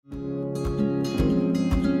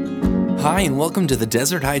Hi, and welcome to the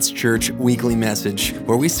Desert Heights Church weekly message,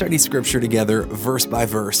 where we study scripture together verse by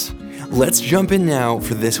verse. Let's jump in now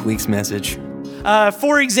for this week's message.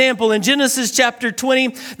 For example, in Genesis chapter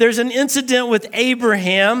 20, there's an incident with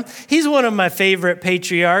Abraham. He's one of my favorite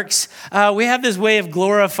patriarchs. We have this way of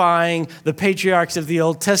glorifying the patriarchs of the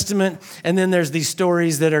Old Testament, and then there's these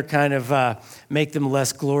stories that are kind of make them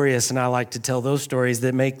less glorious, and I like to tell those stories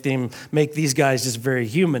that make these guys just very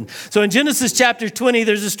human. So in Genesis chapter 20,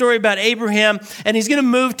 there's a story about Abraham, and he's going to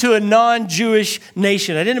move to a non-Jewish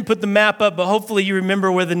nation. I didn't put the map up, but hopefully you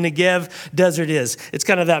remember where the Negev desert is. It's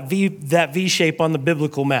kind of that V shape on the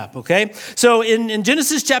biblical map, okay? So in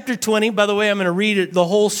Genesis chapter 20, by the way, I'm going to read the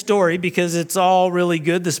whole story because it's all really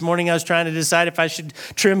good. This morning I was trying to decide if I should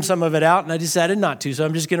trim some of it out, and I decided not to, so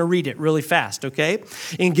I'm just going to read it really fast, okay?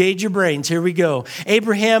 Engage your brains. Here we go.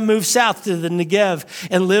 Abraham moved south to the Negev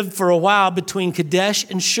and lived for a while between Kadesh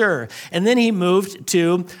and Shur, and then he moved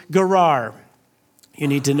to Gerar. You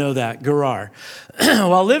need to know that, Gerar.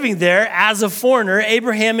 While living there as a foreigner,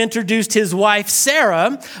 Abraham introduced his wife,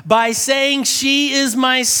 Sarah, by saying, "She is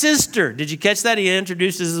my sister." Did you catch that? He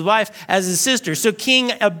introduces his wife as his sister. So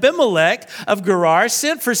King Abimelech of Gerar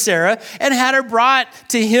sent for Sarah and had her brought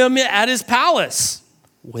to him at his palace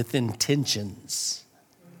with intentions.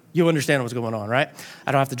 You understand what's going on, right?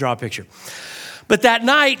 I don't have to draw a picture. But that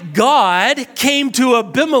night, God came to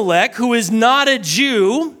Abimelech, who is not a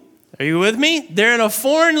Jew. Are you with me? They're in a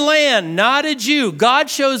foreign land, not a Jew. God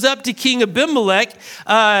shows up to King Abimelech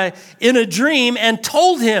in a dream and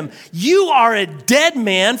told him, "You are a dead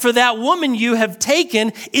man, for that woman you have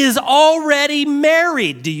taken is already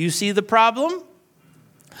married." Do you see the problem?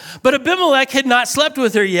 But Abimelech had not slept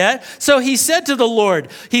with her yet, so he said to the Lord,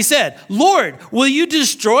 "Lord, will you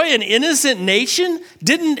destroy an innocent nation?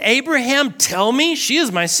 Didn't Abraham tell me she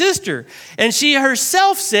is my sister?" And she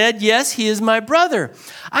herself said, "Yes, he is my brother.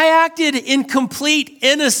 I acted in complete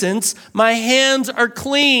innocence. My hands are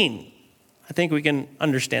clean." I think we can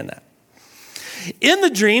understand that. In the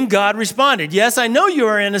dream, God responded, "Yes, I know you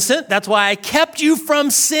are innocent. That's why I kept you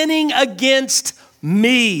from sinning against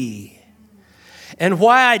me, and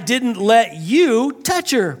why I didn't let you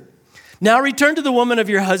touch her. Now return to the woman of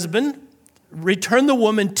your husband. Return the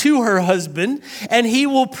woman to her husband, and he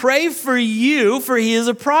will pray for you, for he is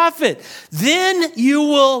a prophet. Then you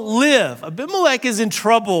will live." Abimelech is in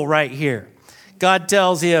trouble right here. God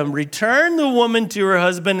tells him, return the woman to her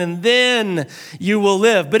husband, and then you will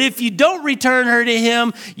live. But if you don't return her to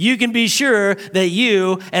him, you can be sure that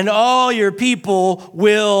you and all your people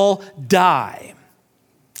will die.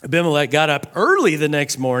 Abimelech got up early the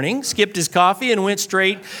next morning, skipped his coffee, and went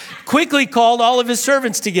straight, quickly called all of his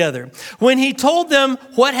servants together. When he told them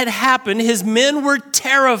what had happened, his men were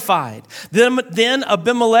terrified. Then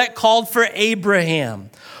Abimelech called for Abraham.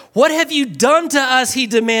 "What have you done to us?" he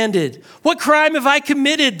demanded. "What crime have I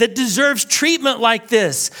committed that deserves treatment like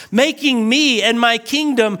this, making me and my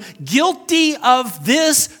kingdom guilty of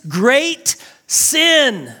this great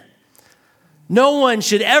sin? No one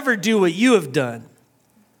should ever do what you have done.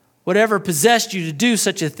 Whatever possessed you to do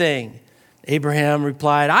such a thing?" Abraham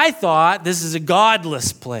replied, "I thought this is a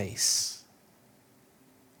godless place."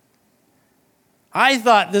 I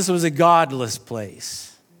thought this was a godless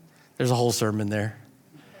place. There's a whole sermon there.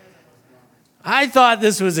 I thought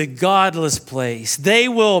this was a godless place. They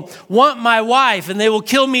will want my wife, and they will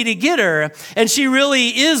kill me to get her. And she really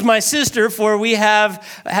is my sister, for we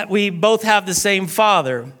both have the same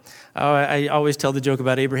father. I always tell the joke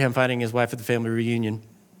about Abraham finding his wife at the family reunion.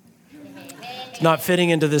 Not fitting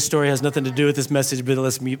into this story, has nothing to do with this message, but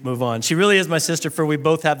let's move on. She really is my sister, for we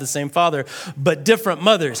both have the same father, but different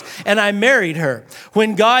mothers. And I married her.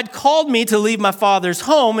 When God called me to leave my father's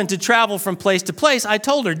home and to travel from place to place, I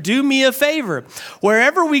told her, "Do me a favor.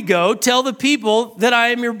 Wherever we go, tell the people that I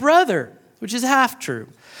am your brother," which is half true.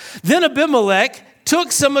 Then Abimelech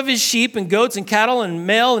took some of his sheep and goats and cattle and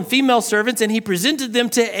male and female servants, and he presented them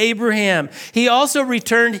to Abraham. He also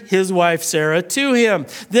returned his wife Sarah to him.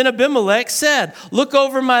 Then Abimelech said, "Look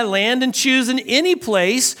over my land and choose in any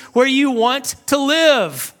place where you want to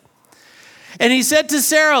live." And he said to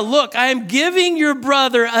Sarah, "Look, I am giving your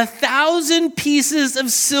brother 1,000 pieces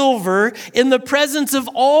of silver in the presence of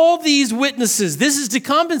all these witnesses. This is to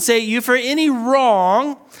compensate you for any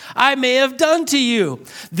wrong I may have done to you.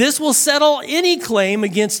 This will settle any claim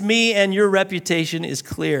against me, and your reputation is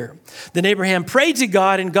clear." Then Abraham prayed to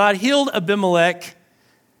God, and God healed Abimelech.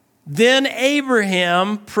 Then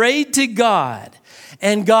Abraham prayed to God,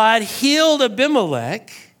 and God healed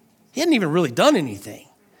Abimelech. He hadn't even really done anything.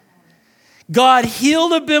 God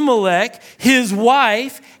healed Abimelech, his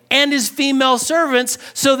wife, and his female servants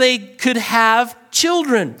so they could have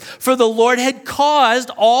children. For the Lord had caused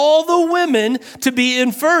all the women to be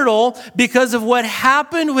infertile because of what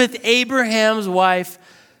happened with Abraham's wife,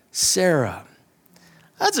 Sarah.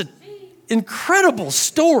 That's an incredible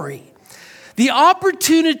story. The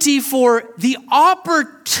opportunity for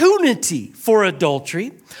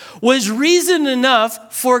adultery was reason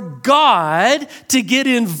enough for God to get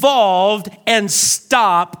involved and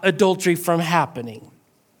stop adultery from happening.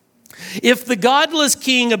 If the godless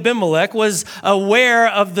king Abimelech was aware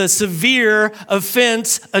of the severe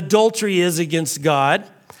offense adultery is against God,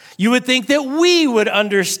 you would think that we would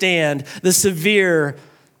understand the severe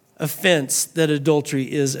offense that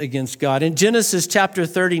adultery is against God. In Genesis chapter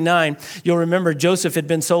 39, you'll remember Joseph had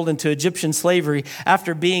been sold into Egyptian slavery.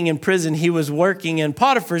 After being in prison, he was working in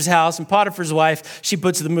Potiphar's house, and Potiphar's wife, she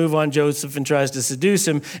puts the move on Joseph and tries to seduce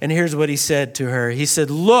him. And here's what he said to her. He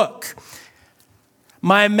said, "Look,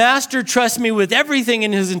 my master trusts me with everything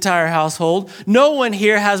in his entire household. No one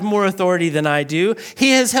here has more authority than I do.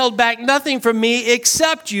 He has held back nothing from me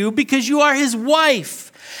except you because you are his wife.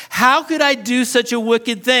 How could I do such a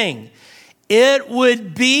wicked thing? It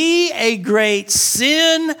would be a great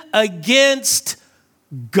sin against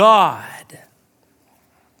God."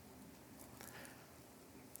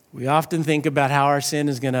 We often think about how our sin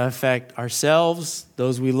is going to affect ourselves,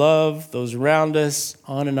 those we love, those around us,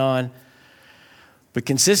 on and on. But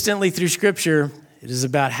consistently through Scripture, it is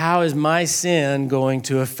about how is my sin going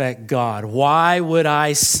to affect God? Why would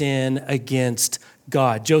I sin against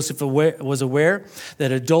God? Joseph was aware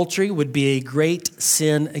that adultery would be a great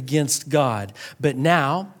sin against God. But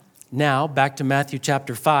now, back to Matthew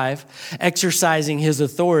chapter 5, exercising his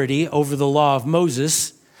authority over the law of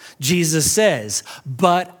Moses, Jesus says,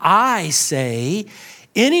 "But I say,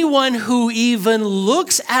 anyone who even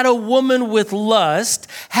looks at a woman with lust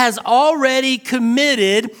has already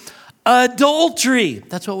committed adultery."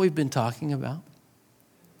 That's what we've been talking about.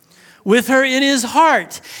 "With her in his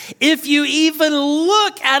heart. If you even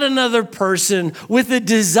look at another person with a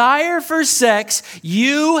desire for sex,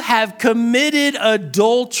 you have committed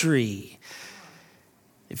adultery,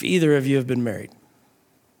 if either of you have been married."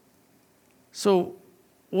 So,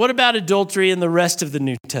 what about adultery in the rest of the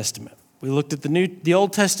New Testament? We looked at the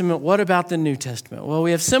Old Testament. What about the New Testament? Well, we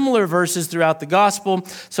have similar verses throughout the gospel,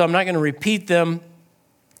 so I'm not going to repeat them.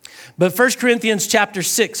 But 1 Corinthians chapter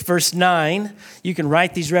 6, verse 9, you can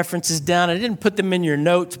write these references down. I didn't put them in your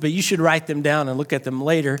notes, but you should write them down and look at them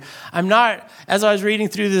later. As I was reading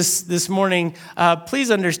through this morning, please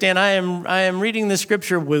understand, I am reading this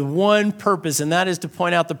scripture with one purpose, and that is to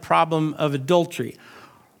point out the problem of adultery.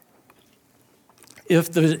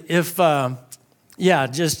 Just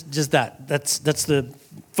that. That's the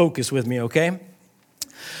focus with me, okay?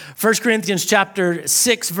 1 Corinthians chapter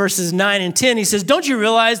 6, verses 9 and 10, he says, "Don't you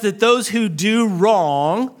realize that those who do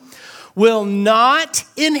wrong will not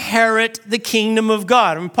inherit the kingdom of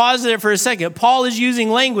God?" I'm going to pause there for a second. Paul is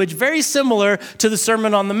using language very similar to the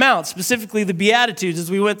Sermon on the Mount, specifically the Beatitudes,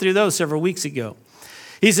 as we went through those several weeks ago.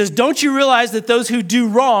 He says, "Don't you realize that those who do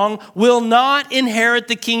wrong will not inherit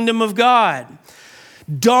the kingdom of God?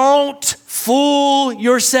 Don't fool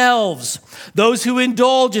yourselves. Those who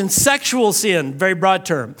indulge in sexual sin," very broad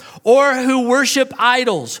term, "or who worship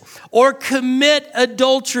idols, or commit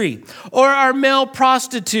adultery, or are male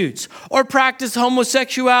prostitutes, or practice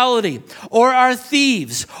homosexuality, or are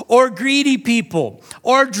thieves, or greedy people,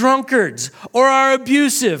 or drunkards, or are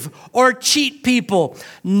abusive, or cheat people,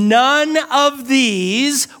 none of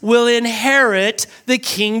these will inherit the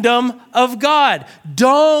kingdom of God."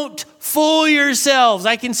 Don't fool yourselves.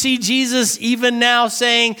 I can see Jesus even now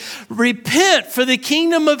saying, "Repent, for the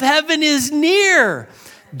kingdom of heaven is near."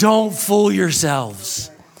 Don't fool yourselves.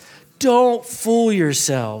 Don't fool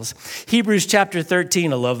yourselves. Hebrews chapter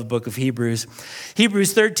 13, I love the book of Hebrews.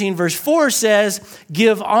 Hebrews 13 verse 4 says,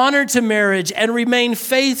 "Give honor to marriage and remain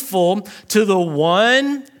faithful to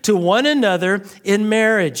one another in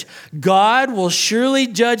marriage. God will surely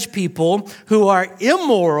judge people who are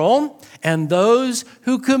immoral and those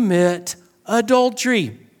who commit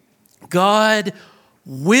adultery." God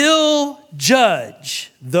will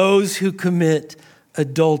judge those who commit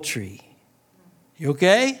adultery. You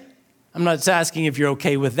okay? I'm not asking if you're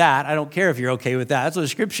okay with that. I don't care if you're okay with that. That's what the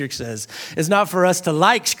scripture says. It's not for us to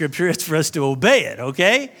like scripture. It's for us to obey it,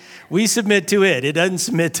 okay? We submit to it. It doesn't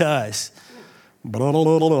submit to us.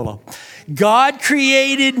 God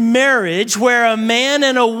created marriage where a man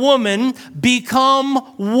and a woman become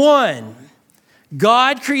one.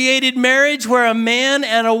 God created marriage where a man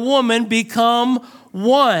and a woman become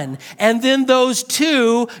one. And then those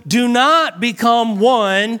two do not become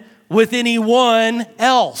one with anyone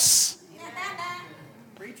else.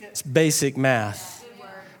 It's basic math.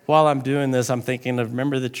 While I'm doing this, I'm thinking of,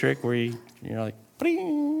 remember the trick where you're like,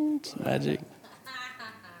 bling, it's magic.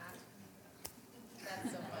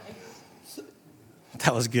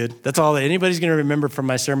 That was good. That's all that anybody's going to remember from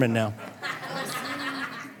my sermon now.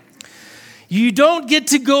 You don't get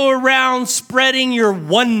to go around spreading your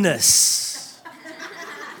oneness.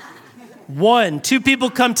 Two people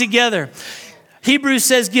come together. Hebrews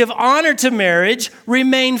says, give honor to marriage,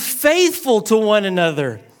 remain faithful to one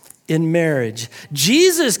another in marriage.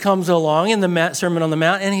 Jesus comes along in the Sermon on the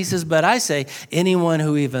Mount and he says, but I say, anyone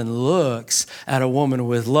who even looks at a woman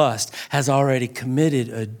with lust has already committed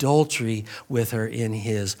adultery with her in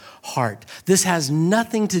his heart. This has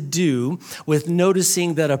nothing to do with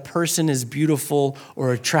noticing that a person is beautiful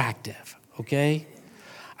or attractive, okay?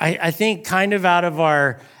 I think kind of out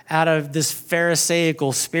of this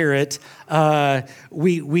Pharisaical spirit,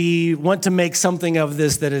 we want to make something of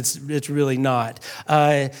this that it's really not.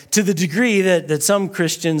 To the degree that some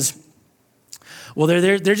Christians, well,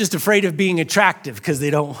 they're just afraid of being attractive because they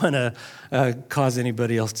don't want to cause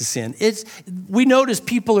anybody else to sin. We notice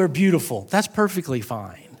people are beautiful. That's perfectly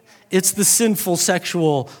fine. It's the sinful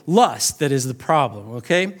sexual lust that is the problem,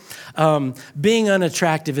 okay? Being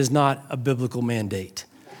unattractive is not a biblical mandate.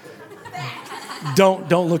 Don't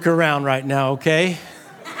look around right now, okay?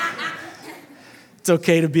 It's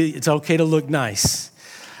okay to look nice.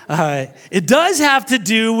 It does have to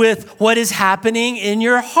do with what is happening in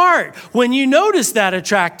your heart when you notice that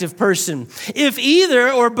attractive person. If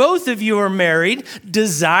either or both of you are married,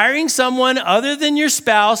 desiring someone other than your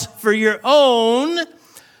spouse for your own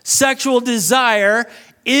sexual desire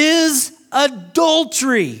is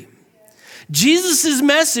adultery. Jesus'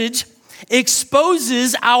 message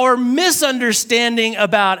exposes our misunderstanding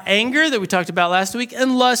about anger that we talked about last week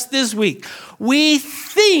and lust this week. We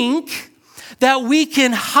think that we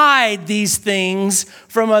can hide these things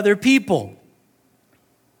from other people.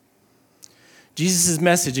 Jesus'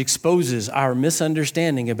 message exposes our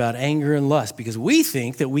misunderstanding about anger and lust because we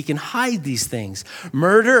think that we can hide these things.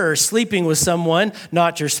 Murder or sleeping with someone,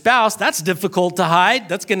 not your spouse, that's difficult to hide.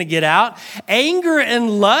 That's going to get out. Anger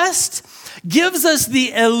and lust gives us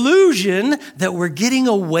the illusion that we're getting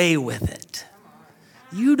away with it.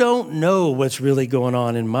 You don't know what's really going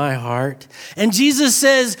on in my heart. And Jesus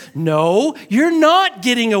says, no, you're not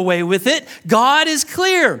getting away with it. God is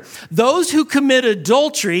clear. Those who commit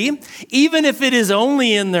adultery, even if it is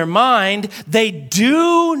only in their mind, they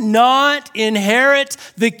do not inherit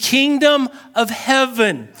the kingdom of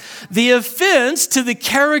heaven. The offense to the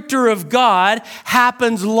character of God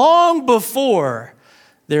happens long before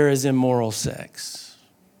there is immoral sex.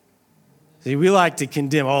 See, we like to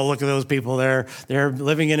condemn, oh, look at those people, they're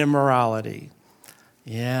living in immorality.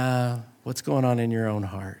 Yeah, what's going on in your own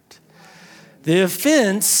heart? The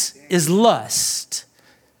offense is lust,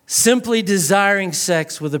 simply desiring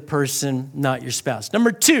sex with a person, not your spouse.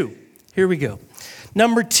 Number 2, here we go.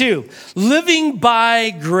 Number 2, living by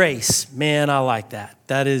grace. Man, I like that.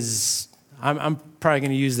 That is, I'm probably going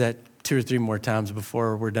to use that 2 or 3 more times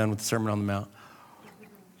before we're done with the Sermon on the Mount.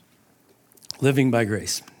 Living by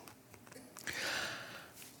grace.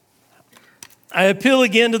 I appeal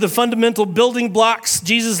again to the fundamental building blocks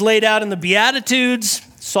Jesus laid out in the Beatitudes,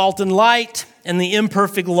 salt and light, and the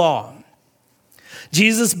imperfect law.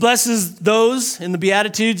 Jesus blesses those, in the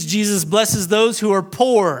Beatitudes, Jesus blesses those who are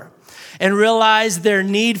poor and realize their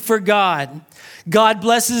need for God. God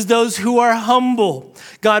blesses those who are humble.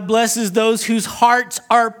 God blesses those whose hearts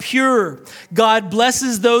are pure. God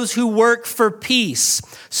blesses those who work for peace.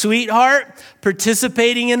 Sweetheart,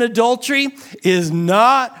 participating in adultery is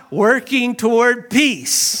not working toward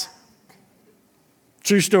peace.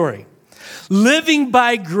 True story. Living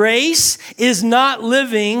by grace is not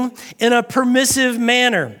living in a permissive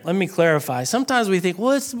manner. Let me clarify. Sometimes we think,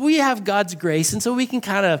 well, we have God's grace, and so we can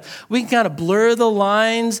kind of blur the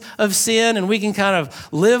lines of sin, and we can kind of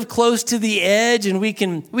live close to the edge, and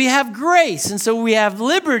we have grace, and so we have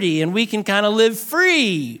liberty, and we can kind of live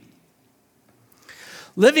free.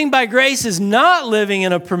 Living by grace is not living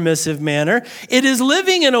in a permissive manner. It is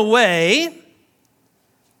living in a way.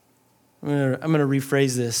 I'm going to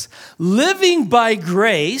rephrase this. Living by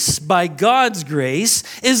grace, by God's grace,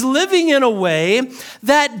 is living in a way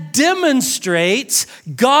that demonstrates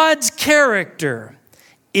God's character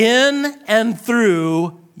in and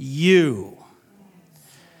through you.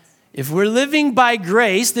 If we're living by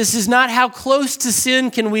grace, this is not how close to sin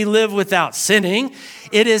can we live without sinning.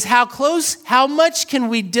 It is how much can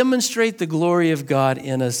we demonstrate the glory of God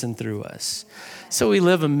in us and through us. So we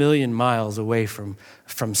live 1,000,000 miles away from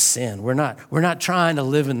sin. We're not trying to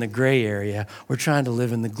live in the gray area. We're trying to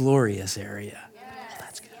live in the glorious area. Yes.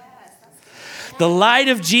 That's good. Yes. The light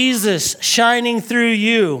of Jesus shining through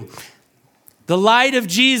you. The light of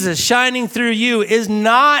Jesus shining through you is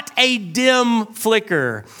not a dim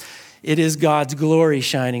flicker. It is God's glory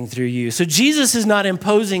shining through you. So Jesus is not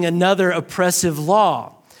imposing another oppressive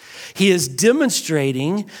law. He is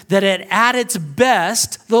demonstrating that at its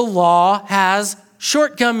best, the law has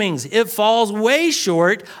shortcomings. It falls way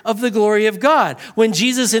short of the glory of God. When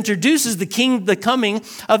Jesus introduces the coming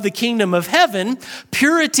of the kingdom of heaven,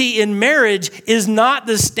 purity in marriage is not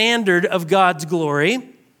the standard of God's glory.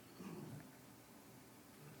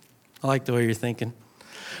 I like the way you're thinking.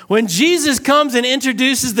 When Jesus comes and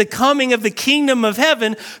introduces the coming of the kingdom of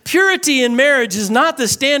heaven, purity in marriage is not the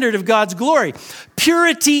standard of God's glory.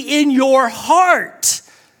 Purity in your heart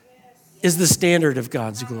is the standard of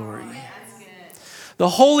God's glory. The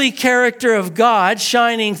holy character of God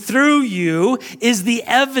shining through you is the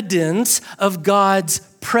evidence of God's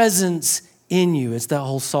presence in you. It's that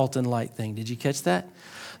whole salt and light thing. Did you catch that?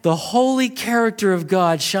 The holy character of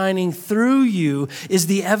God shining through you is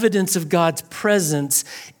the evidence of God's presence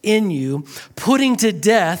in you, putting to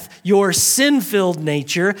death your sin-filled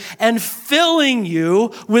nature and filling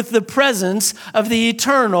you with the presence of the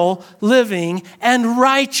eternal, living, and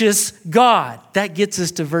righteous God. That gets us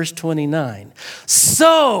to verse 29.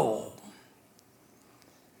 So,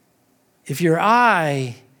 if your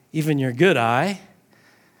eye, even your good eye,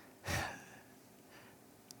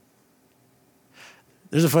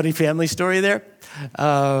 there's a funny family story there.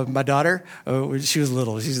 My daughter, she was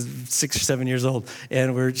little. She's 6 or 7 years old.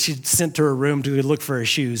 And she sent to her room to look for her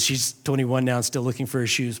shoes. She's 21 now and still looking for her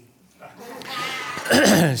shoes.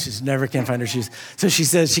 She never can find her shoes. So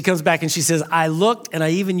she comes back and she says, I looked and I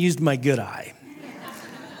even used my good eye.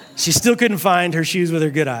 She still couldn't find her shoes with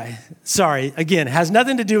her good eye. Sorry, again, has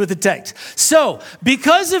nothing to do with the text. So,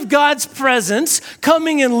 because of God's presence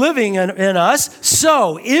coming and living in us,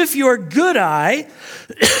 so if your good eye,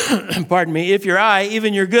 if your eye,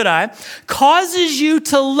 even your good eye, causes you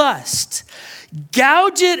to lust,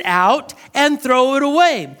 gouge it out and throw it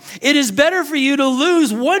away. It is better for you to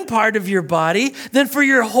lose one part of your body than for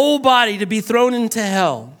your whole body to be thrown into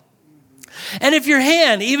hell. And if your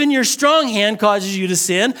hand, even your strong hand, causes you to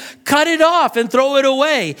sin, cut it off and throw it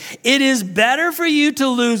away. It is better for you to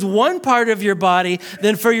lose one part of your body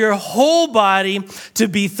than for your whole body to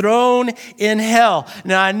be thrown in hell.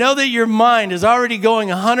 Now, I know that your mind is already going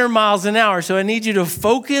 100 miles an hour, so I need you to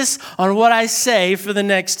focus on what I say for the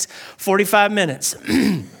next 45 minutes.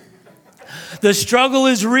 The struggle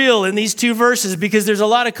is real in these two verses because there's a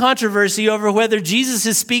lot of controversy over whether Jesus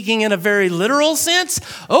is speaking in a very literal sense.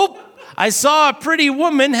 I saw a pretty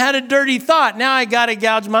woman, had a dirty thought. Now I got to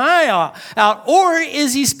gouge my eye out. Or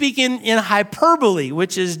is he speaking in hyperbole,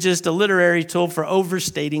 which is just a literary tool for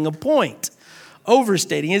overstating a point?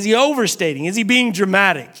 Overstating. Is he overstating? Is he being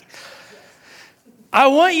dramatic? I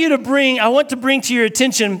want to bring to your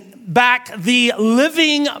attention back the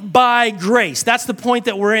living by grace. That's the point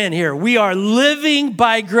that we're in here. We are living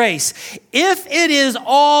by grace. If it is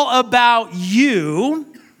all about you,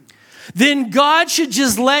 then God should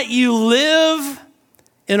just let you live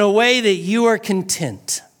in a way that you are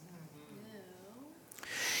content.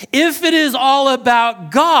 If it is all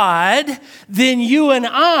about God, then you and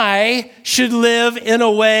I should live in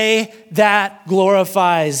a way that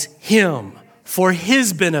glorifies Him for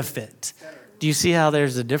His benefit. Do you see how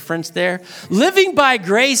there's a difference there? Living by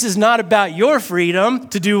grace is not about your freedom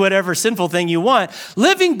to do whatever sinful thing you want.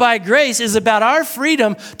 Living by grace is about our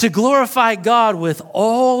freedom to glorify God with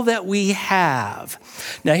all that we have.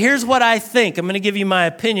 Now, here's what I think. I'm going to give you my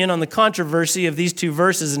opinion on the controversy of these two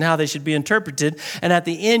verses and how they should be interpreted. And at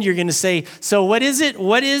the end, you're going to say, so what is it?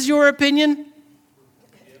 What is your opinion?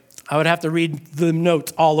 I would have to read the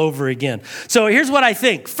notes all over again. So here's what I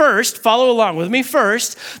think. First, follow along with me.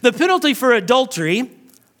 First, the penalty for adultery,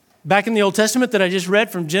 back in the Old Testament that I just read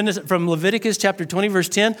from Leviticus chapter 20, verse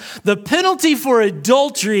 10, the penalty for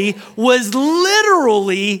adultery was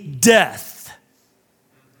literally death.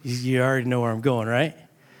 You already know where I'm going, right?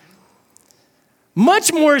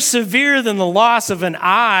 Much more severe than the loss of an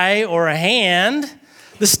eye or a hand.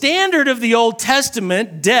 The standard of the Old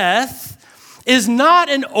Testament, death, is not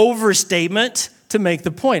an overstatement to make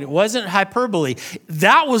the point. It wasn't hyperbole.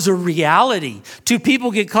 That was a reality. 2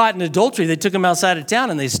 people get caught in adultery. They took them outside of town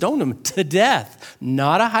and they stoned them to death.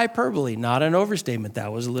 Not a hyperbole, not an overstatement.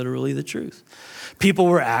 That was literally the truth. People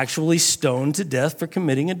were actually stoned to death for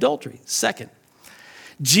committing adultery. Second,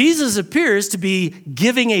 Jesus appears to be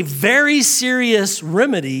giving a very serious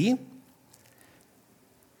remedy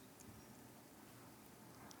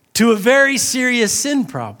to a very serious sin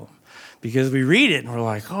problem. Because we read it and we're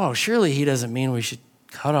like, oh, surely he doesn't mean we should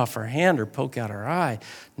cut off our hand or poke out our eye.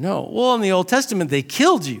 No. Well, in the Old Testament, they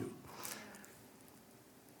killed you.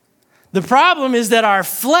 The problem is that our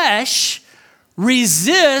flesh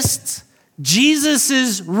resists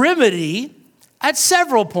Jesus' remedy at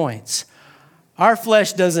several points. Our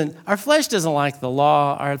flesh doesn't like the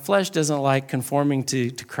law. Our flesh doesn't like conforming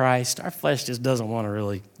to Christ. Our flesh just doesn't want to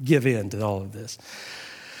really give in to all of this.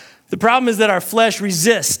 The problem is that our flesh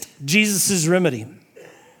resists Jesus' remedy.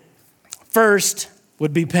 First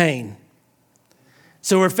would be pain.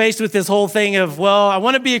 So we're faced with this whole thing of, well, I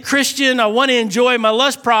want to be a Christian, I want to enjoy my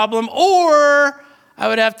lust problem, or I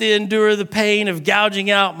would have to endure the pain of gouging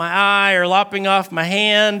out my eye or lopping off my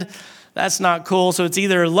hand. That's not cool. So it's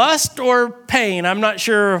either lust or pain. I'm not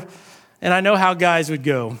sure, and I know how guys would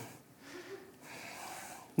go.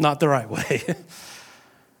 Not the right way.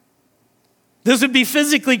 This would be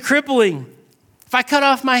physically crippling. If I cut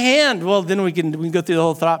off my hand, well, then we can go through the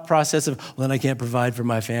whole thought process of, well, then I can't provide for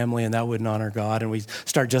my family, and that wouldn't honor God. And we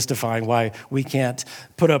start justifying why we can't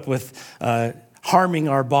put up with harming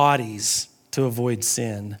our bodies to avoid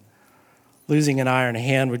sin. Losing an eye or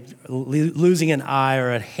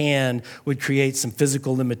a hand would create some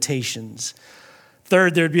physical limitations.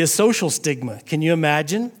 Third, there'd be a social stigma. Can you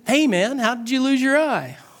imagine? Hey, man, how did you lose your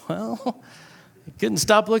eye? Well, I couldn't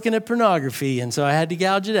stop looking at pornography, and so I had to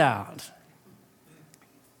gouge it out.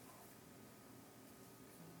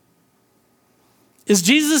 Is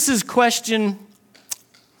Jesus' instruction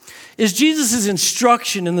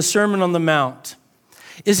in the Sermon on the Mount,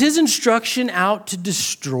 is his instruction out to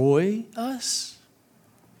destroy us?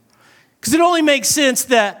 Because it only makes sense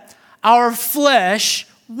that our flesh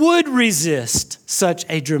would resist such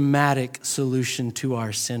a dramatic solution to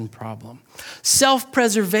our sin problem.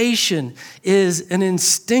 Self-preservation is an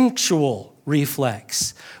instinctual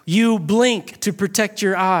reflex. You blink to protect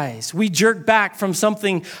your eyes. We jerk back from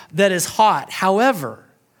something that is hot. However,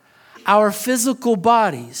 our physical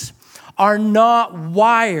bodies are not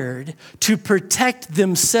wired to protect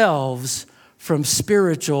themselves from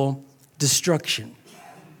spiritual destruction.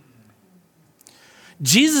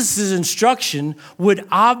 Jesus' instruction would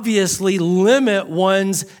obviously limit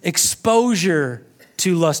one's exposure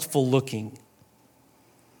to lustful looking.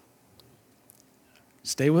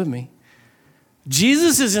 Stay with me.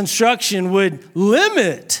 Jesus' instruction would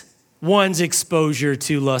limit one's exposure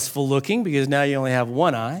to lustful looking because now you only have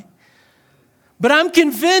one eye. But I'm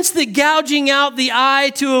convinced that gouging out the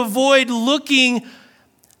eye to avoid looking,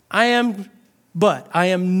 I am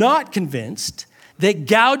not convinced that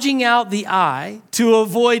gouging out the eye to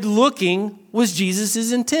avoid looking was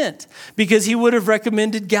Jesus' intent, because he would have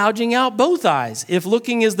recommended gouging out both eyes. If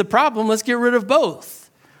looking is the problem, let's get rid of both.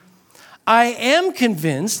 I am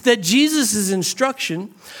convinced that Jesus'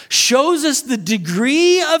 instruction shows us the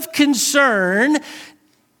degree of concern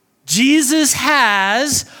Jesus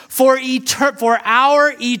has for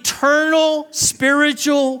our eternal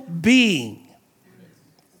spiritual being.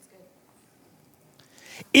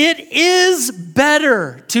 It is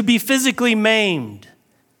better to be physically maimed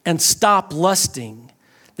and stop lusting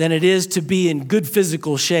than it is to be in good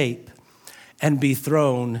physical shape and be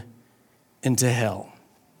thrown into hell.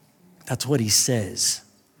 That's what he says.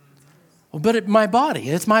 Well, but it's my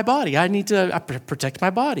body. I need to protect my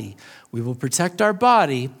body. We will protect our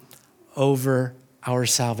body over our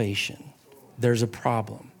salvation. There's a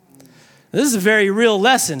problem. This is a very real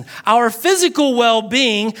lesson. Our physical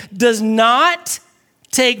well-being does not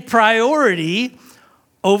take priority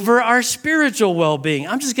over our spiritual well-being.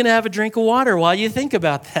 I'm just going to have a drink of water while you think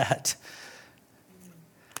about that.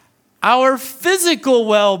 Our physical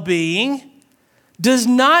well-being does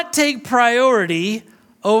not take priority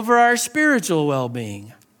over our spiritual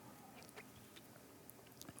well-being.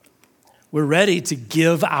 We're ready to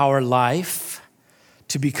give our life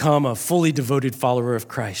to become a fully devoted follower of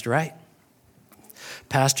Christ, right?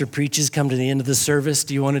 Pastor preaches, come to the end of the service.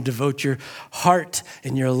 Do you want to devote your heart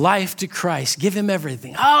and your life to Christ? Give him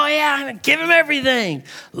everything. Oh yeah, I'm going to give him everything.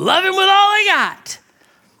 Love him with all I got.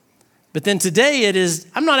 But then today it is,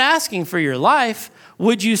 I'm not asking for your life.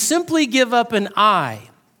 Would you simply give up an eye?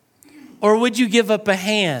 Or would you give up a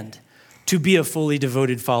hand to be a fully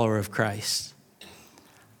devoted follower of Christ?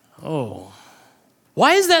 Oh,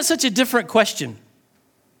 why is that such a different question?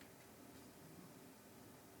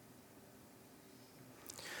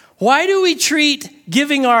 Why do we treat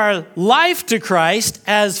giving our life to Christ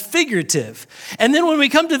as figurative? And then when we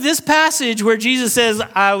come to this passage where Jesus says,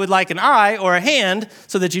 I would like an eye or a hand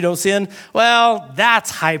so that you don't sin, well,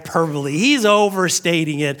 that's hyperbole. He's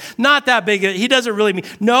overstating it. Not that big. He doesn't really mean.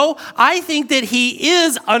 No, I think that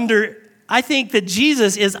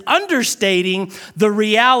Jesus is understating the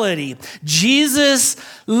reality. Jesus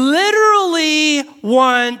literally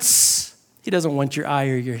wants, he doesn't want your eye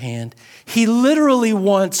or your hand. He literally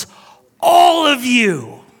wants all of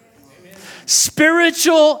you,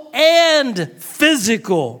 spiritual and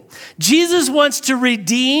physical. Jesus wants to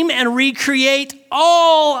redeem and recreate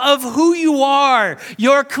all of who you are,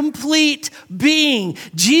 your complete being.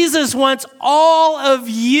 Jesus wants all of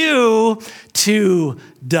you to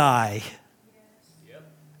die.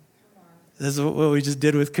 This is what we just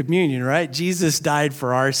did with communion, right? Jesus died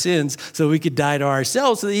for our sins so we could die to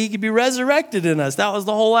ourselves so that he could be resurrected in us. That was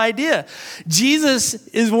the whole idea. Jesus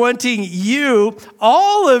is wanting you,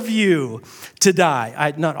 all of you, to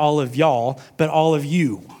die. Not all of y'all, but all of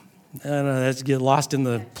you. I don't know, that's get lost in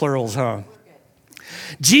the plurals, huh?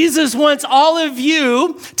 Jesus wants all of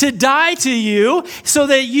you to die to you so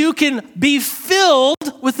that you can be filled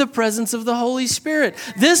with the presence of the Holy Spirit.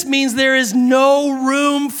 This means there is no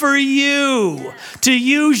room for you to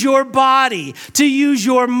use your body, to use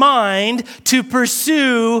your mind, to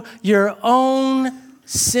pursue your own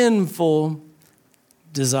sinful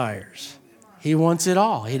desires. He wants it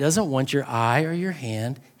all. He doesn't want your eye or your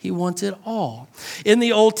hand. He wants it all. In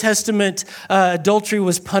the Old Testament, adultery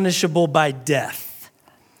was punishable by death.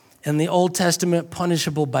 In the Old Testament,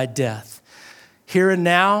 punishable by death. Here and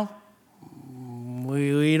now,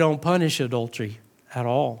 we don't punish adultery at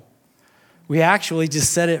all. We actually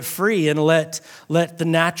just set it free and let the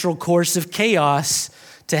natural course of chaos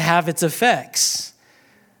to have its effects.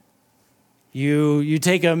 You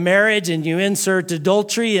take a marriage and you insert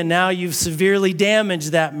adultery, and now you've severely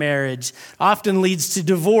damaged that marriage. Often leads to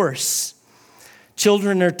divorce.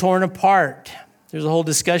 Children are torn apart. There's a whole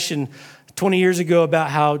discussion 20 years ago about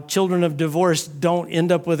how children of divorce don't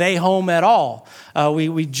end up with a home at all.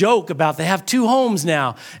 We joke about they have two homes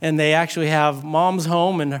now, and they actually have mom's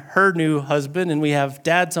home and her new husband, and we have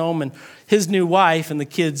dad's home and his new wife, and the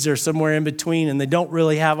kids are somewhere in between, and they don't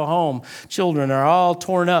really have a home. Children are all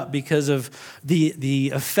torn up because of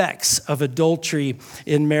the effects of adultery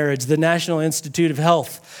in marriage. The National Institute of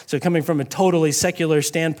Health, so coming from a totally secular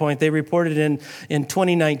standpoint, they reported in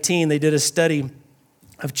 2019, they did a study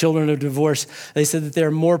of children of divorce. They said that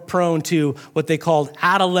they're more prone to what they called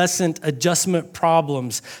adolescent adjustment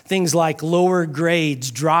problems, things like lower grades,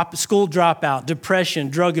 school dropout, depression,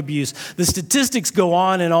 drug abuse. The statistics go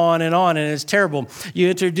on and on and on, and it's terrible.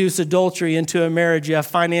 You introduce adultery into a marriage, you have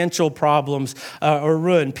financial problems or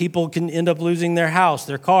ruin. People can end up losing their house,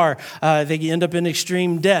 their car. They can end up in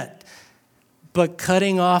extreme debt. But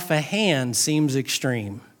cutting off a hand seems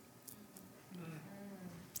extreme.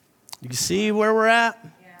 You see where we're at?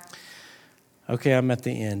 Okay, I'm at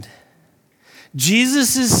the end.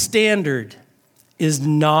 Jesus' standard is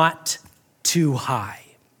not too high.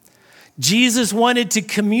 Jesus wanted to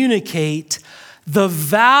communicate the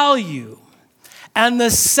value and the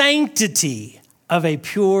sanctity of a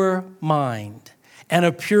pure mind and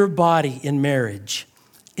a pure body in marriage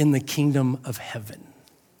in the kingdom of heaven.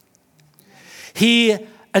 He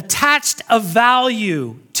attached a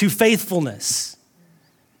value to faithfulness.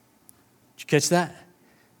 Catch that?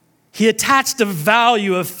 He attached a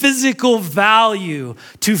value, a physical value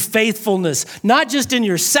to faithfulness, not just in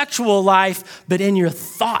your sexual life, but in your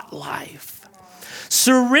thought life.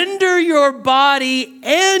 Surrender your body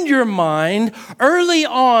and your mind early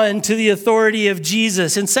on to the authority of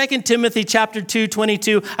Jesus. In 2 Timothy chapter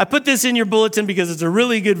 2:22, I put this in your bulletin because it's a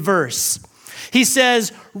really good verse. He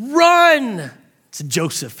says, run. It's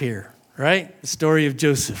Joseph here, right? The story of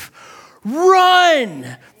Joseph.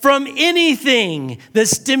 Run from anything that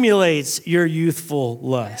stimulates your youthful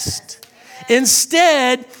lust.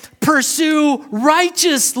 Instead, pursue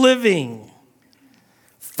righteous living,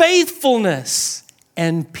 faithfulness,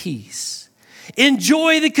 and peace.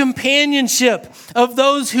 Enjoy the companionship of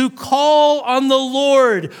those who call on the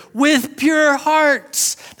Lord with pure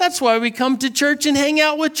hearts. That's why we come to church and hang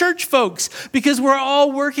out with church folks, because we're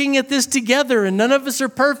all working at this together and none of us are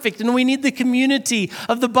perfect, and we need the community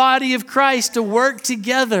of the body of Christ to work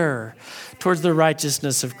together towards the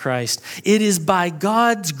righteousness of Christ. It is by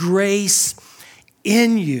God's grace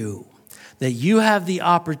in you that you have the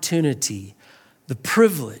opportunity, the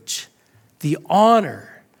privilege, the honor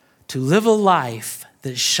to live a life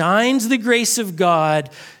that shines the grace of God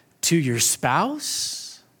to your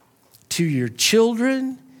spouse, to your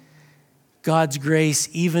children, God's grace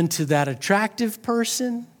even to that attractive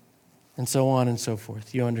person, and so on and so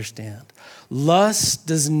forth. You understand. Lust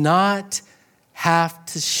does not have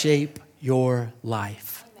to shape your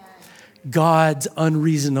life. God's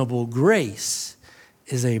unreasonable grace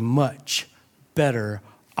is a much better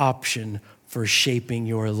option for shaping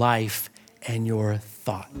your life and your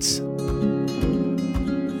thoughts.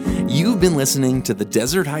 You've been listening to the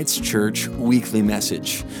Desert Heights Church weekly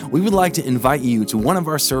message. We would like to invite you to one of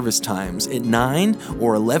our service times at 9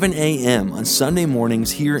 or 11 a.m. on Sunday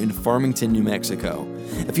mornings here in Farmington, New Mexico.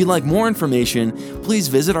 If you'd like more information, please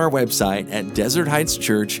visit our website at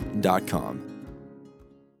desertheightschurch.com.